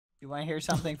You want to hear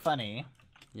something funny?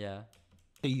 Yeah.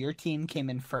 So your team came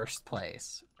in first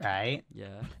place, right?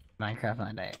 Yeah. Minecraft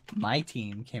Monday. My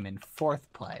team came in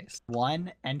fourth place.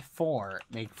 1 and 4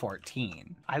 make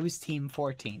 14. I was team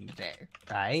 14 today,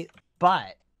 right?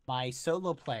 But my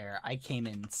solo player, I came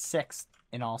in 6th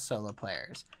in all solo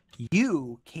players.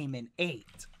 You came in 8.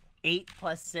 8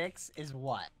 plus 6 is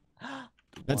what?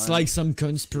 That's 1, like some 2,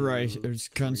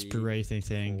 conspiracy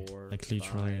thing. 4, Like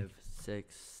literally. 5,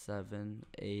 6, 7,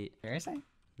 8, Seriously?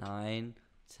 9,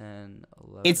 10,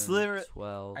 11, It's literally.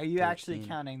 12, Are you 13. actually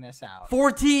counting this out?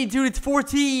 14, dude, it's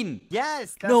 14.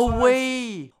 Yes. That's No what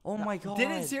way. Oh my god. Did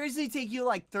it seriously take you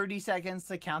like 30 seconds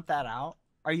to count that out?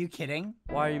 Are you kidding?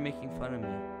 Why are you making fun of me?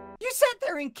 You sat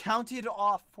there and counted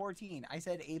off 14. I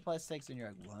said 8 plus 6, and you're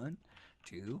like 1,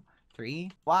 2,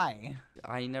 3. Why?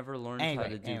 I never learned how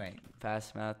to do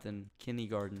fast math in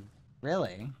kindergarten.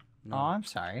 Really? No. Oh, I'm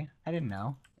sorry. I didn't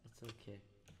know. It's okay.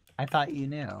 I thought you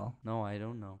knew. No, I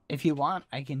don't know. If you want,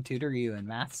 I can tutor you in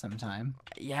math sometime.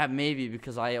 Yeah, maybe,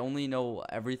 because I only know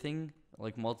everything,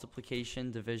 like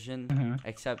multiplication, division,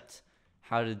 except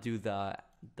how to do the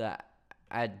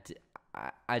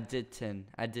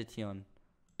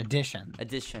addition.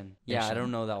 Addition. Yeah, I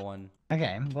don't know that one.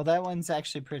 Okay, well that one's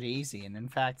actually pretty easy, and in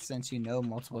fact, since you know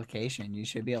multiplication, you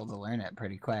should be able to learn it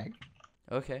pretty quick.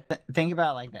 Okay. Think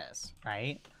about it like this,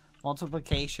 right?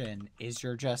 Multiplication is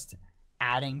you're just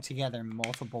adding together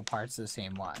multiple parts of the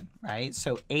same one, right?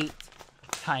 So 8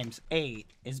 times 8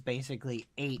 is basically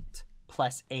 8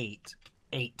 plus 8,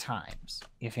 8 times.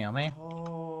 You feel me?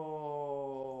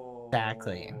 Oh.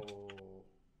 Exactly.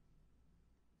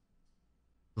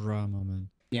 Raw moment.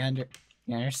 You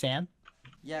understand?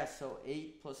 Yeah, so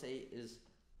 8 plus 8 is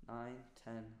 9,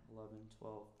 10, 11,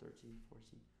 12, 13,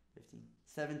 14, 15,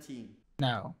 17.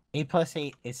 No. 8 plus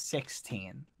 8 is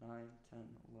 16. 9, 10,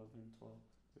 11, 12,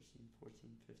 13, 14,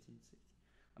 15, 16.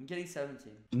 I'm getting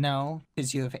 17. No,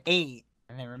 because you have 8.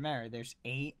 And then remember, there's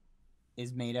 8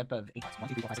 is made up of 8 plus 1,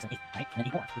 2, 3, 4, 5, 6, 7, 8, right? And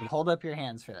then 4. Hold up your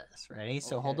hands for this. Ready?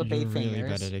 So Okay. hold up You're 8 really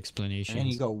fingers. bad at explanations. And then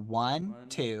you go 1,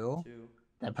 2.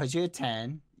 That puts you at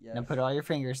 10. Yes. Now put all your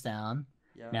fingers down.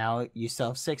 Yeah. Now you still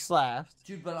have 6 left.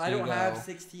 Dude, but So I don't you have go-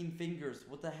 16 fingers.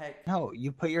 What the heck? No,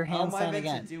 you put your How hands am I down meant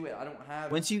again. to do it? I don't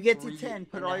have. Once you get to 3 10,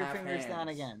 put and all a your half fingers down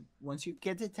hands. again. Once you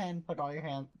get to 10, put all your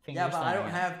fingers down Yeah, but I don't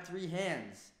again. have 3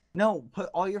 hands. No, put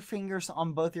all your fingers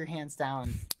on both your hands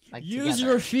down. Like Use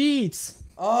together. your feet.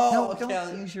 Oh, No, okay.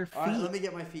 don't use your All right, feet. let me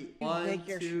get my feet. You 1, make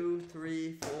your 2,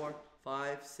 3, 4,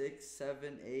 5, 6,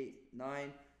 7, 8,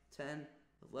 9, 10,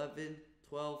 11,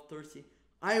 12, 13.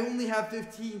 I only have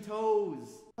 15 toes.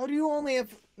 How do you only have...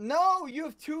 No, you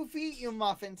have 2 feet, you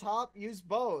muffin top. Use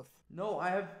both. No, I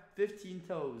have 15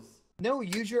 toes. No,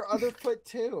 use your other foot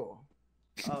too.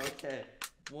 Oh, okay.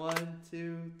 1,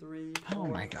 2, 3, 4, Oh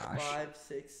my gosh. 5,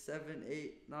 6, 7,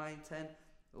 8, 9, 10,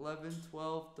 11,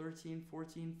 12, 13,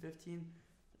 14, 15.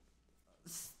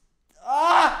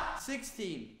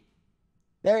 16.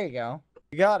 There you go.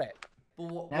 You got it.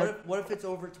 But Now- what if it's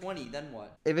over 20? Then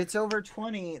what? If it's over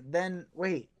 20, then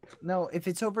wait. No, if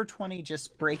it's over 20,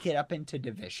 just break it up into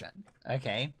division.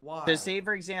 Okay? Why? So say,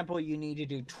 for example, you need to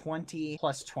do 20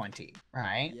 plus 20,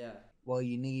 right? Yeah. Well,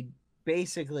 you need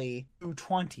basically 2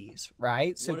 20s,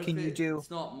 right? So What can if you do... It's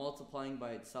not multiplying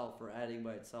by itself or adding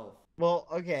by itself. Well,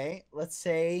 okay. Let's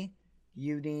say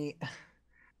you need...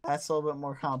 That's a little bit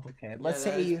more complicated. Let's yeah,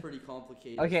 say that is you... pretty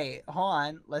complicated. Okay, hold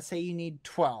on. Let's say you need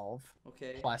 12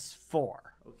 Okay. plus 4,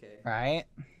 Okay. right?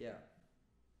 Yeah.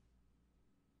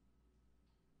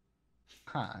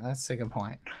 Huh, that's a good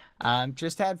point.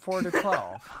 Just add 4 to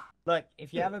 12. Look,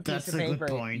 if you have a piece That's of a good paper,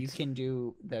 point. you can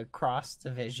do the cross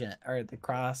division or the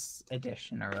cross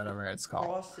addition or whatever it's called.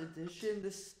 Cross addition.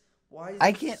 This. Why is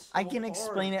I this can so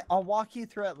explain hard? it. I'll walk you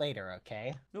through it later,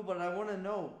 okay? No, but I want to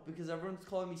know because everyone's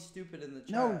calling me stupid in the chat.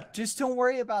 No, just don't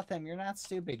worry about them. You're not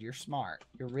stupid. You're smart.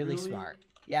 You're really smart.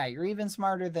 Yeah, you're even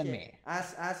smarter than Okay, me.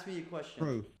 Ask me a question.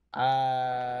 True.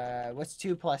 What's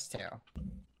 2 plus 2?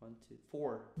 1, 2,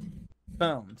 4.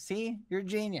 Boom. See? You're a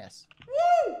genius.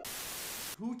 Woo!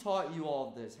 Who taught you all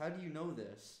of this? How do you know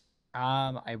this?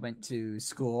 I went to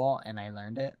school and I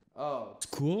learned it. Oh.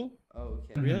 School? Oh,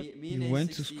 okay. Really? Me and You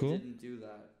went to A60 school? didn't do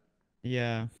that.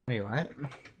 Yeah. Wait, what?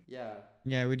 Yeah.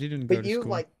 Yeah, we didn't go to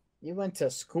school. you went to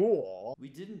school. We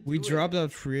didn't. We do dropped it.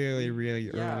 out really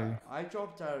Yeah, early. I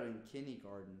dropped out in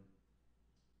kindergarten.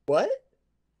 What?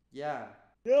 Yeah.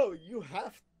 No, you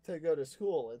have to go to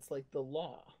school. It's like the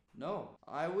law. No,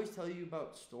 I always tell you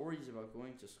about stories about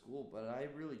going to school, but I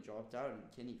really dropped out in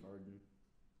kindergarten.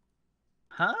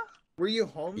 Huh? Were you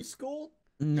homeschooled?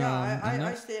 No, Yeah, I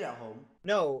no. stayed at home.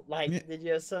 No, like, Yeah. did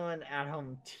you have someone at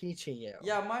home teaching you?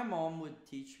 Yeah, my mom would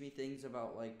teach me things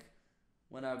about like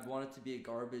when I wanted to be a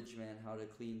garbage man, how to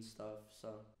clean stuff. So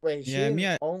wait, she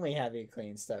didn't only have you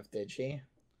clean stuff, did she?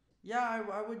 yeah,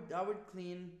 I would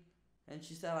clean, and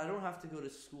she said I don't have to go to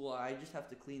school. I just have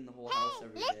to clean the whole house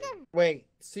every day. Wait,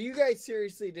 so you guys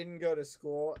seriously didn't go to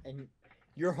school, and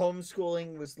your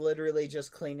homeschooling was literally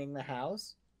just cleaning the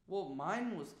house? Well,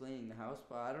 mine was cleaning the house,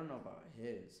 but I don't know about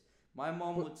his. My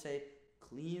mom would say,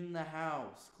 clean the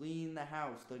house, clean the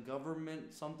house. The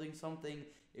government, something, something.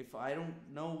 If I don't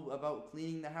know about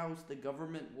cleaning the house, the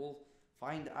government will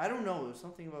find. I don't know. It was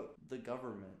something about the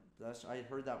government. I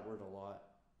heard that word a lot.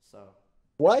 So.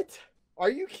 What? Are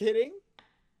you kidding?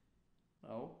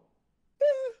 No.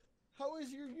 How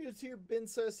has your YouTube been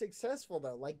so successful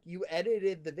though? Like, you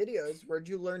edited the videos. Where'd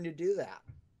you learn to do that?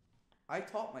 I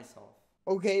taught myself.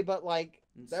 Okay, but like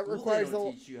in that school, requires they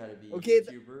don't teach you how to be a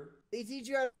YouTuber. They teach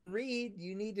you how to read.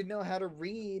 You need to know how to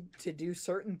read to do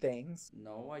certain things.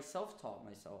 No, I self-taught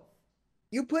myself.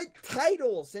 You put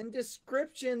titles and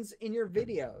descriptions in your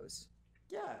videos.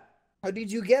 Yeah. How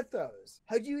did you get those?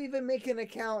 How do you even make an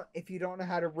account if you don't know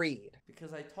how to read?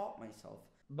 Because I taught myself.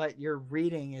 But your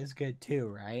reading is good too,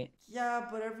 right? Yeah,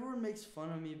 but everyone makes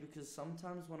fun of me because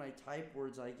sometimes when I type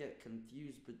words, I get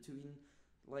confused between,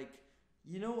 like,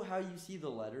 you know how you see the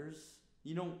letters?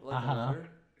 You know, like a letter?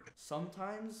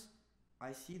 Sometimes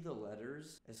I see the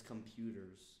letters as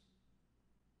computers.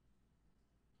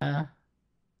 Do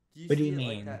you what see do you it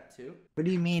mean? Like that too? What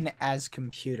do you mean as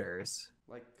computers?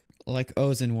 Like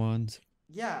O's and ones.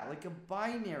 Yeah, like a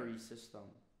binary system.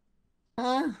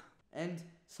 And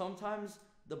sometimes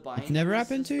the binary It never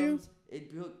happened systems, to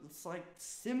you? It's like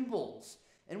symbols.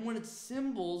 And when it's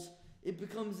symbols, it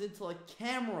becomes into like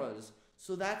cameras.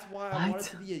 So that's why I wanted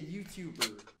to be a YouTuber.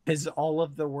 Because all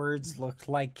of the words look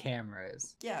like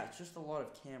cameras. Yeah, it's just a lot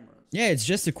of cameras. Yeah, it's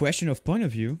just a question of point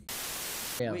of view.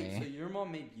 Really? Wait, so your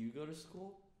mom made you go to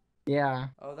school? Yeah.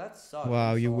 Oh, that sucks.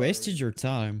 Wow, you wasted your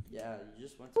time. Yeah, you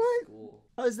just went to school.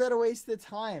 How is that a waste of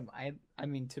time? I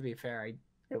mean, to be fair,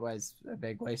 it was a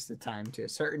big waste of time to a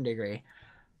certain degree.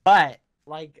 But,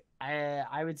 like,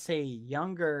 I would say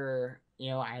younger,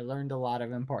 I learned a lot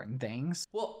of important things.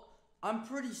 Well, I'm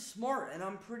pretty smart and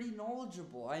I'm pretty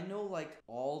knowledgeable. I know, like,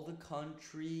 all the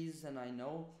countries and I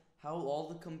know how all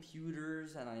the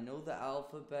computers and I know the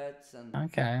alphabets and...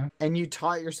 Okay. And you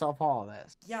taught yourself all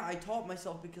this? Yeah, I taught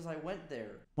myself because I went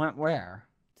there. Went where?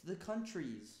 To the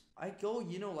countries. I go,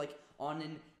 like, on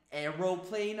an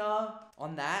aeroplane,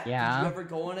 on that. Yeah. Did you ever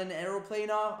go on an aeroplane?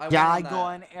 I go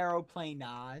on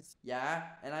aeroplanes. Yeah,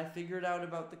 and I figured out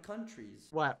about the countries.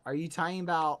 What? Are you talking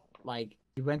about, like,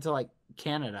 you went to, like,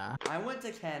 Canada? I went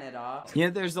to Canada.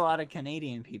 Yeah, there's a lot of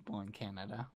Canadian people in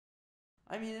Canada.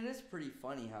 I mean, it is pretty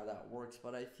funny how that works,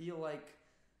 but I feel like,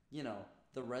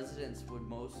 the residents would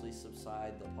mostly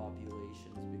subside the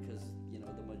populations because,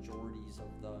 the majorities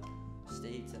of the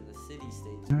states and the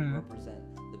city-states would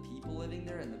represent the people living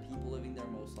there, and the people living there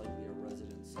most likely are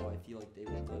residents, so I feel like they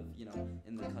would live,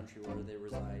 in the country where they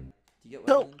reside. Do you get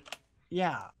what I mean?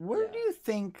 Yeah. Where do you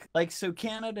think, so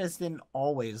Canadians didn't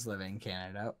always live in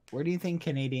Canada. Where do you think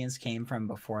Canadians came from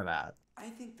before that? I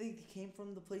think they came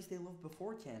from the place they lived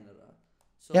before Canada.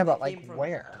 So yeah, but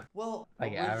where? Well,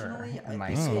 like originally, in my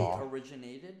I think school. they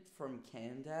originated from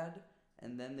CANDAD,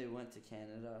 and then they went to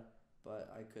Canada,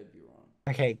 but I could be wrong.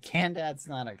 Okay, CANDAD's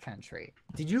not a country.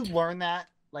 Did you learn that?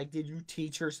 Like, did you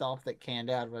teach yourself that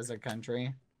CANDAD was a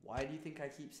country? Why do you think I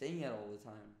keep saying it all the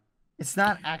time? It's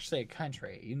not actually a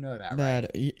country. You know that, right?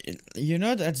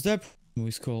 That's the problem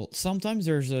with school. Sometimes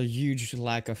there's a huge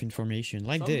lack of information,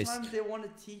 like this. Sometimes they want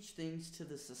to teach things to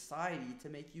the society to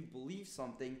make you believe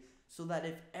something, so that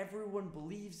if everyone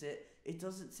believes it, it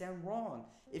doesn't sound wrong.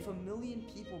 If 1 million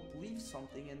people believe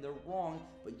something and they're wrong,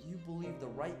 but you believe the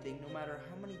right thing, no matter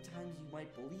how many times you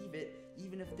might believe it,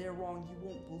 even if they're wrong, you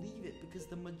won't believe it because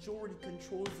the majority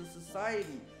controls the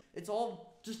society. It's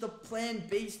all just a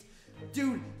plan-based...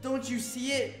 Dude, don't you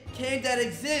see it? CANDAD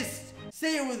exists!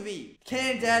 Say it with me!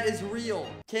 CANDAD is real!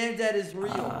 CANDAD is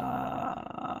real!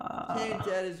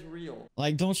 CANDAD is real.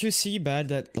 Like, don't you see, Bad,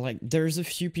 that, like, there's a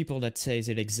few people that says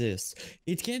it exists.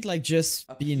 It can't, like, just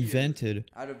be invented.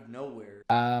 Out of nowhere.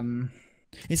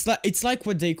 It's like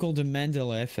what they call the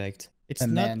Mandela Effect. It's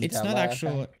not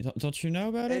actual... Don't you know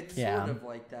about it? It's sort of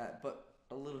like that, but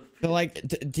a little bit. But, like,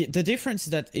 the difference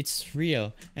is that it's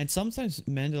real, and sometimes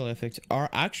Mandela Effects are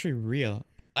actually real.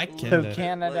 Like Canada. So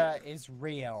Canada is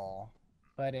real.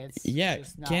 But it's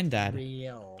just not CANDAD.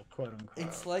 real, quote unquote.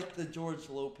 It's like the George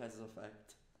Lopez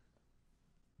effect.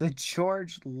 The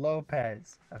George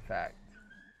Lopez effect.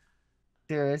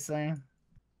 Seriously?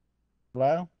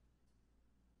 Hello?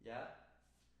 Yeah.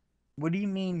 What do you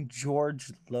mean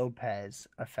George Lopez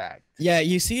effect? Yeah,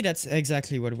 you see, that's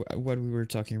exactly what we were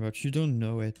talking about. You don't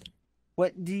know it.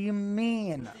 What do you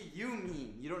mean? What do you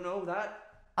mean? You don't know that?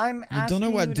 I'm You don't asking know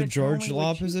you what the to tell George me what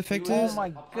Lopez you... effect He was is? Oh my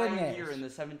a pioneer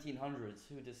goodness. in the 1700s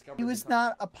who discovered. He was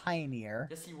not a pioneer.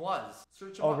 Yes, he was.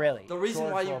 Search him Oh, up. really? The reason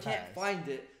George why you Lopez. can't find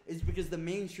it is because the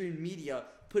mainstream media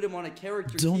put him on a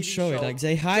character Don't TV show show it, like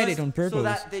they hide it just on purpose. so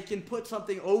that they can put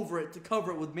something over it to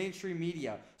cover it with mainstream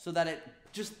media, so that it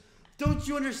just. Don't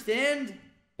you understand?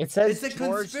 It says It's a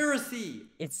George... conspiracy.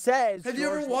 It says Have you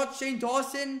ever George... watched Shane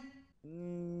Dawson?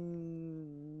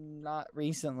 Not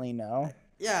recently, no.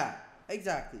 Yeah,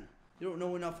 exactly. You don't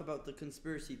know enough about the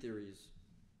conspiracy theories.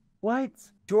 What?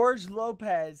 George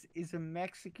Lopez is a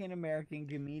Mexican-American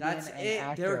comedian That's and it.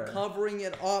 actor. They're covering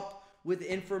it up with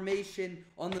information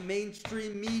on the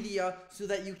mainstream media so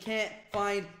that you can't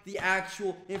find the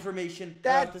actual information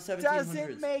about the 1700s. That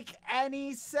doesn't make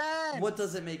any sense. What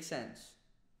doesn't make sense?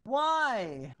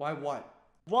 Why? Why what?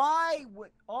 Why?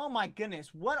 Oh my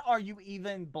goodness! What are you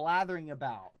even blathering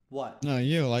about? What? No,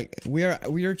 you like we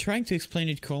are trying to explain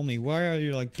it calmly. Why are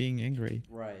you like being angry?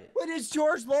 Right. What does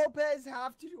George Lopez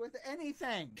have to do with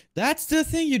anything? That's the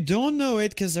thing. You don't know it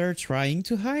because they're trying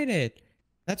to hide it.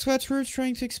 That's what we're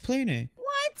trying to explain it.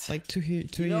 What? Like to you.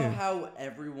 You know how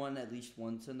everyone at least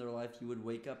once in their life you would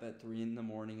wake up at 3 in the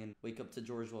morning and wake up to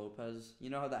George Lopez? You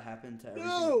know how that happened to every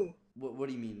No. What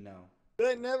do you mean no?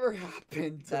 That never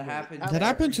happened. That happened. That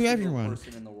happened to every single everyone.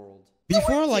 Person in the world.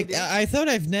 Before, it like, didn't. I thought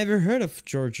I've never heard of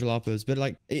George Lopez, but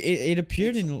like, it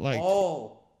appeared in like,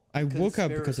 all I woke up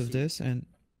because of conspiracy. this, and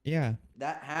yeah.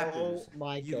 That happens. Oh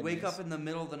my You wake goodness. up in the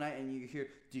middle of the night and you hear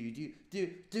do,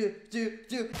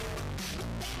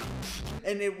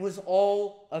 and it was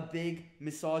all a big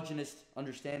misogynist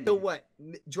understanding. So what?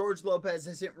 George Lopez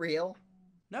isn't real?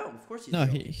 No, of course he's No,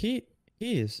 real. he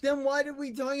is. Then why did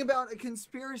we talking about a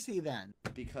conspiracy then?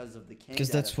 Because of the CANDAD Because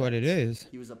that's what it effect. is.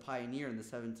 He was a pioneer in the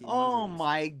 1700s. Oh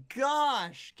my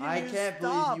gosh! Can I you can't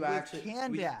believe stop you with actually-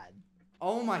 CANDAD?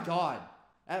 Oh my god.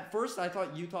 At first I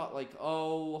thought you thought like,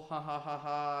 oh, ha ha ha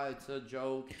ha, it's a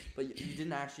joke. But you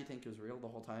didn't actually think it was real the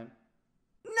whole time?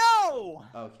 No!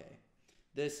 Okay.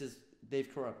 They've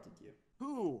corrupted you.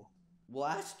 Who? Well,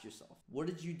 ask yourself, what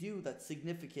did you do that's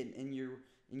significant in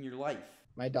your life?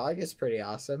 My dog is pretty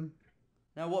awesome.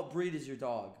 Now, what breed is your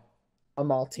dog? A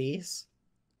Maltese.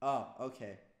 Oh,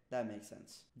 okay. That makes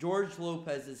sense. George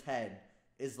Lopez's head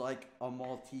is like a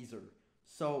Malteser.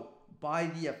 So, by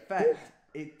the effect,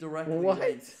 it directly What?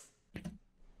 links.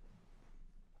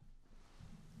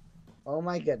 Oh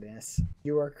my goodness.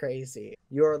 You are crazy.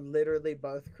 You're literally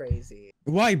both crazy.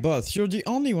 Why both? You're the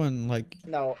only one like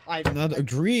No, I'm not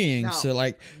agreeing. No. So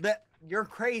like, You're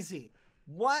crazy.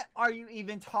 What are you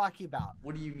even talking about?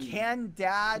 What do you mean?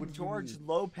 CANDAD What do you George mean?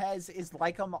 Lopez is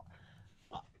like a...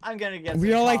 I'm gonna get we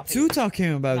some are like coffee. two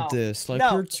talking about No. this. Like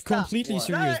No, we're stop. completely What?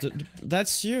 serious.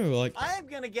 That's you. Like I'm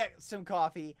gonna get some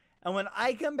coffee, and when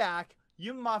I come back,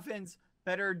 you muffins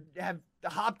better have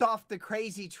hopped off the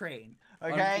crazy train,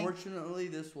 okay? Unfortunately,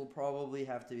 this will probably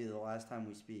have to be the last time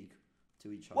we speak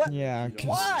to each other. What? Yeah, if you don't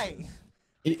 'cause- Why?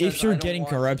 Because if you're I don't getting want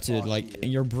to corrupted, talk to like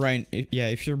you. your brain,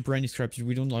 if your brain is corrupted,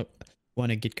 we don't like want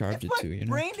to get If corrupted my too. You know.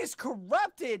 brain is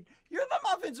corrupted, you're the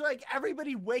muffins. Like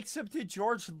everybody wakes up to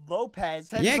George Lopez.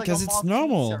 That's Yeah, like 'cause a it's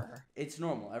normal. Malteser. It's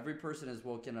normal. Every person is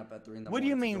woken up at 3 in the What do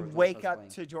you morning. to mean George wake Lopez up playing.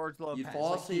 to George Lopez? You'd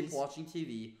fall Like, asleep he's- watching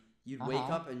TV. You'd wake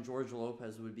Uh-huh. up and George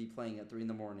Lopez would be playing at 3 in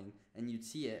the morning, and you'd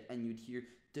see it, and you'd hear.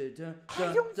 Duh, duh, I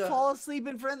duh, don't duh. fall asleep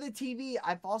in front of the TV.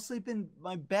 I fall asleep in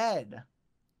my bed.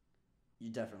 You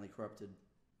definitely corrupted.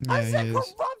 I Yeah, said he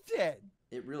is. corrupted.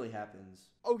 It really happens.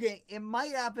 Okay, it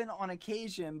might happen on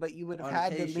occasion, but you would have On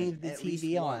had occasion, to leave the at least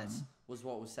TV on. once was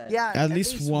what was said. Yeah, At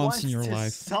least once in your to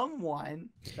life. Someone.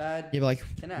 Bad. Yeah, like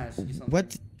Can I ask you something?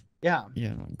 what? Yeah.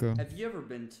 Yeah, go. Have you ever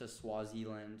been to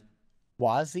Swaziland?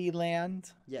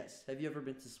 Swaziland? Yes. Have you ever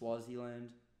been to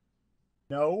Swaziland?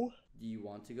 No. Do you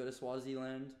want to go to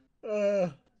Swaziland?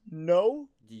 No.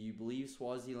 Do you believe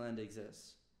Swaziland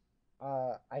exists?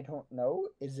 I don't know.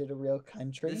 Is it a real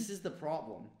country? This is the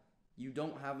problem. You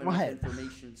don't have enough What?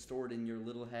 information stored in your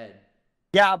little head.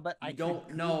 Yeah, but You I don't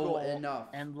could know Google enough.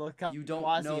 and look up You don't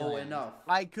Swaziland. know enough.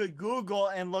 I could Google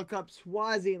and look up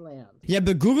Swaziland. Yeah,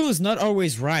 but Google is not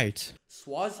always right.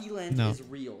 Swaziland No. is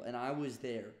real, and I was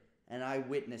there, and I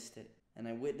witnessed it, and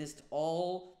I witnessed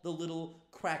all the little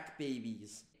crack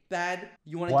babies. Bad?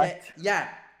 You want to What? get? Yeah.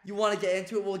 You want to get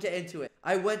into it? We'll get into it.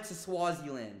 I went to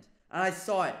Swaziland, and I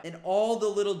saw it, and all the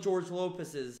little George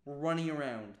Lopez's were running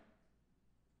around.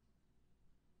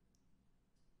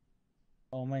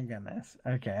 Oh my goodness.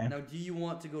 Okay. Now, do you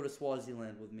want to go to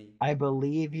Swaziland with me? I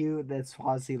believe you that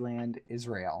Swaziland is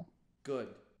real. Good.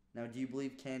 Now, do you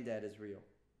believe CANDAD is real?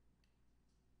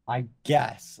 I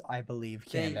guess I believe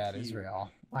Thank CANDAD is you.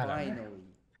 real. Whatever. Finally.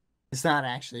 It's not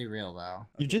actually real though.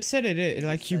 You just said it is,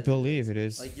 like you said believe it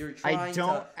is. Like you're I trying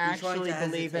don't to, actually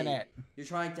believe in it. You're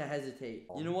trying to hesitate.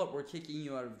 You know what? We're kicking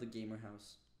you out of the gamer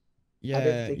house. Out Yeah,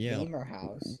 of the yeah. gamer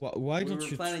house. Why We don't were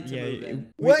you? planning to Yeah, move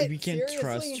in. What? we can't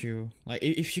trust Seriously? you. Like,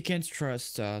 if you can't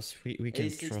trust us, we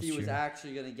can't trust A60 was you.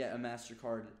 actually gonna get a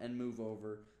MasterCard and move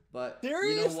over, but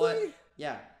Seriously? you know what?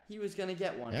 Yeah, he was gonna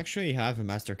get one. I actually have a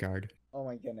MasterCard. Oh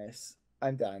my goodness.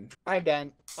 I'm done. I'm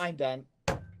done. I'm done.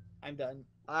 I'm done.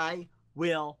 I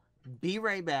will be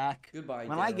right back. Goodbye.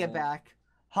 When I get Daryl. back,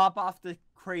 hop off the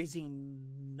crazy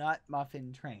nut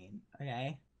muffin train.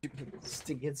 Okay?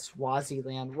 To get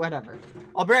Swaziland, whatever.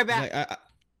 I'll be right back. Like,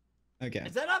 okay. I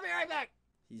said I'll be right back.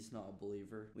 He's not a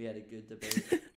believer. We had a good debate.